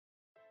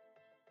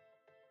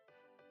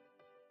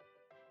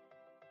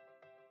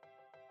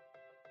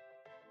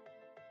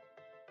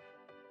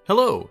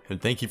Hello,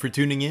 and thank you for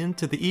tuning in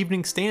to the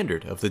Evening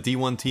Standard of the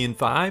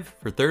D1TN5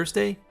 for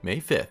Thursday,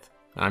 May 5th.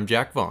 I'm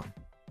Jack Vaughn.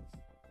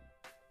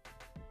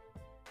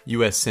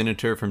 U.S.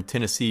 Senator from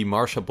Tennessee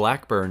Marsha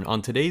Blackburn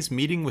on today's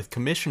meeting with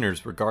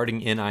commissioners regarding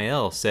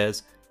NIL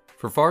says,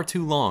 "For far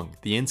too long,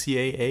 the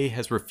NCAA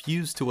has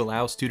refused to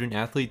allow student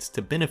athletes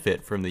to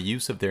benefit from the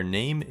use of their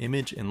name,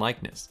 image, and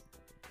likeness.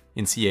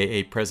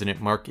 NCAA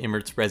President Mark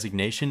Emmert's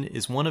resignation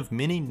is one of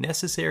many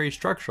necessary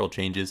structural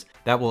changes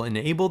that will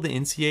enable the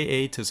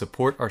NCAA to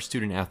support our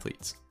student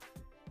athletes.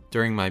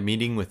 During my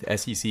meeting with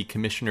SEC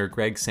Commissioner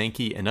Greg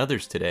Sankey and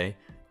others today,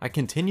 I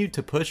continued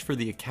to push for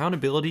the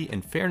accountability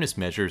and fairness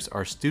measures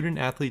our student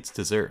athletes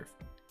deserve."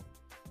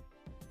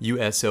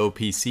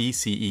 USOPC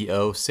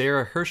CEO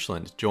Sarah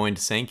Hirshland joined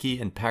Sankey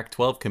and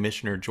Pac-12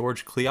 Commissioner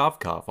George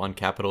Kliavkoff on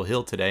Capitol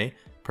Hill today,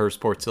 per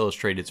Sports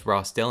Illustrated's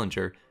Ross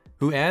Dellinger,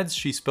 who adds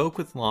she spoke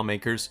with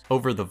lawmakers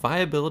over the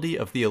viability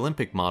of the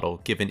Olympic model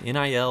given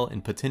NIL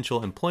and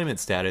potential employment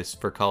status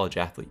for college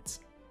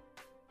athletes.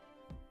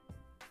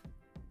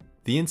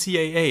 The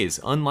NCAA is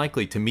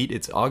unlikely to meet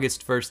its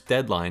August 1st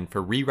deadline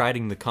for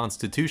rewriting the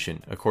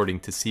Constitution,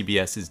 according to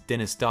CBS's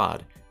Dennis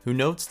Dodd, who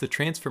notes the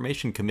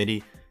Transformation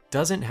Committee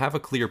doesn't have a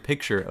clear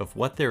picture of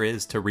what there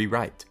is to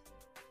rewrite.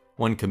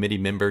 One committee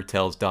member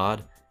tells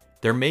Dodd,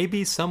 "There may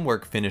be some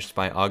work finished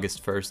by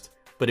August 1st,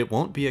 but it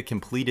won't be a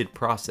completed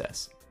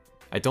process.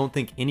 I don't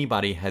think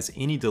anybody has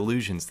any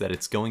delusions that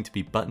it's going to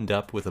be buttoned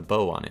up with a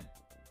bow on it."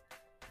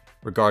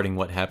 Regarding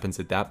what happens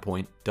at that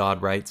point,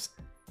 Dodd writes,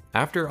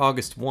 "After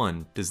August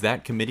 1, does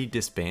that committee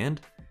disband?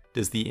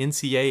 Does the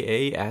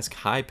NCAA ask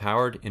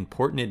high-powered,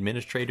 important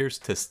administrators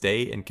to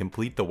stay and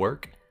complete the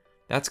work?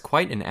 That's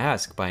quite an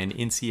ask by an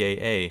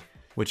NCAA,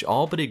 which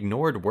all but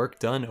ignored work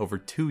done over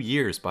 2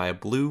 years by a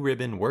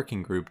blue-ribbon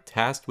working group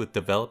tasked with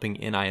developing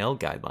NIL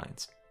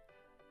guidelines."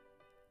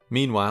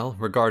 Meanwhile,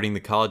 regarding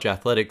the college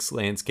athletics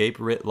landscape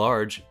writ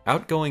large,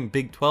 outgoing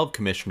Big 12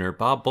 Commissioner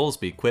Bob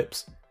Bowlesby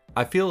quips,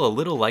 "I feel a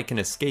little like an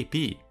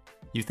escapee.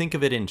 You think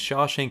of it in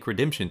Shawshank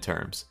Redemption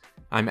terms.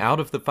 I'm out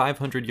of the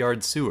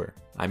 500-yard sewer.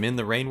 I'm in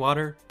the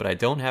rainwater, but I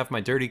don't have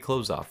my dirty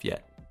clothes off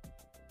yet."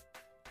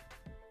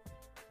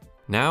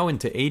 Now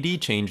into AD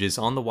changes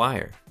on the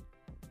wire.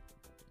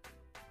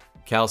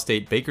 Cal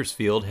State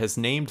Bakersfield has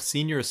named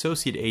Senior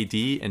Associate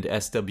AD and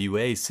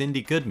SWA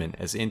Cindy Goodman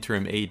as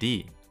interim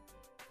AD.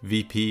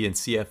 VP and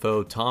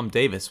CFO Tom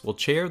Davis will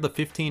chair the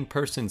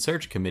 15-person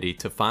search committee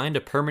to find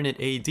a permanent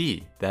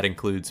AD that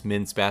includes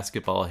men's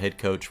basketball head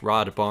coach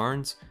Rod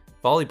Barnes,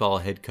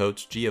 volleyball head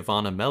coach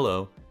Giovanna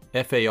Mello,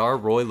 FAR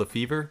Roy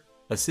Lefevre,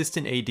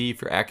 assistant AD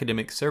for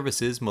academic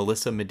services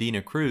Melissa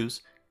Medina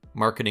Cruz,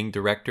 marketing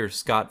director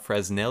Scott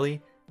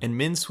Fresnelli, and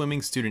men's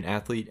swimming student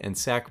athlete and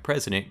SAC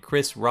president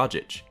Chris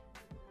Rogic.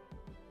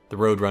 The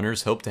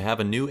Roadrunners hope to have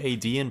a new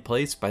AD in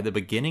place by the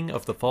beginning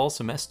of the fall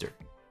semester.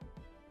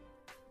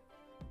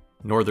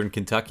 Northern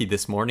Kentucky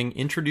this morning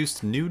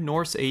introduced new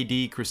Norse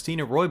AD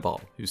Christina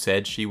Roybal, who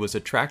said she was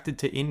attracted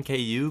to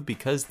NKU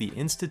because the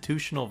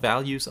institutional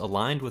values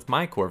aligned with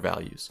my core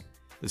values.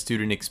 The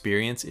student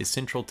experience is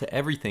central to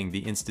everything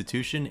the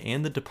institution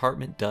and the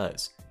department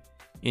does.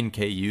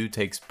 NKU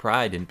takes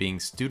pride in being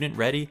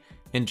student-ready,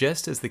 and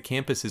just as the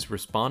campus is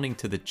responding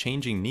to the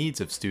changing needs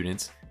of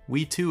students,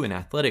 we too in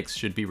athletics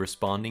should be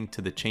responding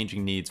to the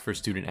changing needs for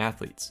student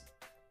athletes.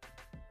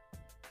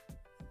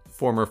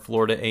 Former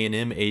Florida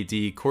A&M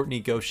AD Courtney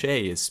Gaucher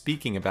is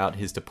speaking about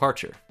his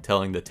departure,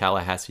 telling the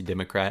Tallahassee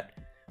Democrat,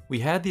 "We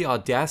had the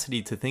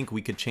audacity to think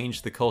we could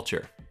change the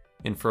culture,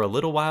 and for a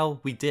little while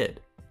we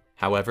did.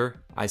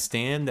 However, I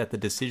stand that the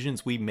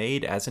decisions we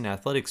made as an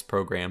athletics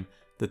program,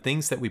 the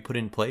things that we put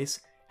in place,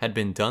 had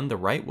been done the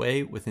right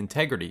way with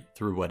integrity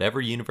through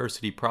whatever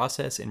university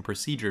process and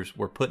procedures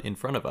were put in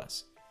front of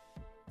us."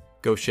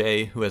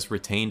 Gaucher, who has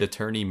retained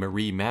attorney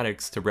Marie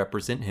Maddox to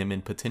represent him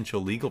in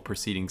potential legal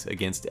proceedings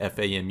against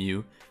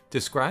FAMU,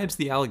 describes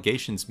the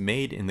allegations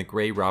made in the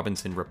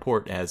Gray-Robinson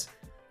report as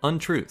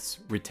untruths,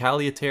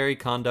 retaliatory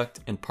conduct,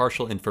 and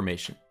partial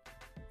information.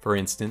 For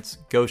instance,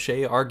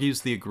 Gaucher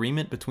argues the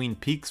agreement between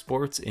Peak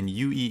Sports and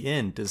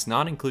UEN does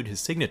not include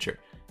his signature,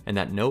 and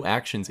that no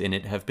actions in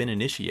it have been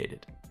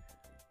initiated.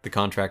 The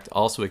contract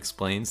also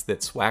explains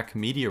that SWAC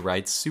media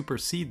rights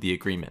supersede the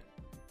agreement.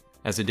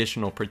 As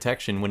additional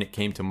protection when it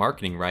came to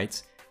marketing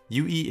rights,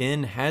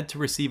 UEN had to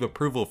receive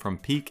approval from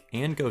Peak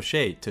and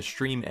Gaucher to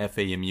stream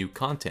FAMU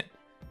content.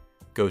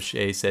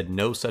 Gaucher said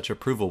no such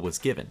approval was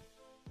given.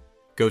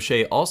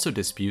 Gaucher also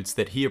disputes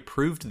that he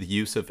approved the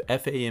use of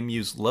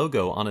FAMU's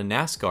logo on a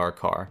NASCAR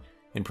car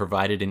and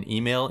provided an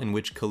email in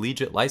which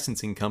Collegiate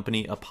Licensing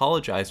Company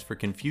apologized for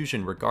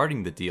confusion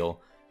regarding the deal,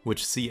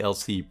 which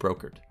CLC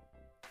brokered.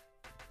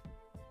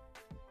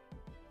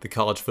 The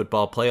college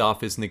football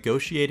playoff is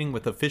negotiating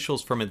with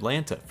officials from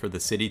Atlanta for the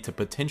city to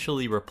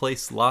potentially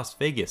replace Las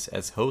Vegas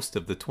as host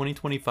of the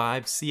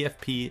 2025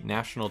 CFP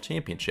National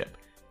Championship,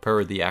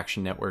 per the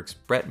Action Network's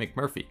Brett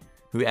McMurphy,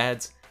 who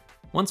adds,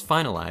 "Once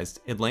finalized,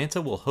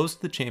 Atlanta will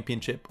host the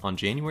championship on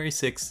January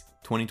 6,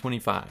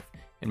 2025,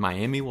 and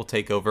Miami will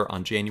take over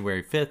on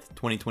January 5,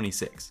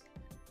 2026.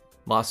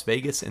 Las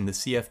Vegas and the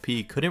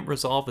CFP couldn't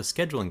resolve a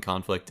scheduling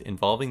conflict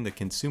involving the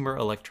Consumer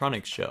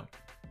Electronics Show.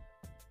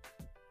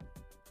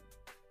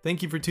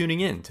 Thank you for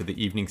tuning in to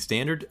the Evening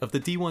Standard of the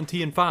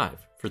D1T and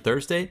 5 for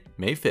Thursday,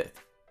 May 5th.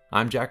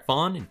 I'm Jack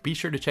Vaughn, and be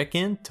sure to check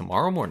in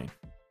tomorrow morning.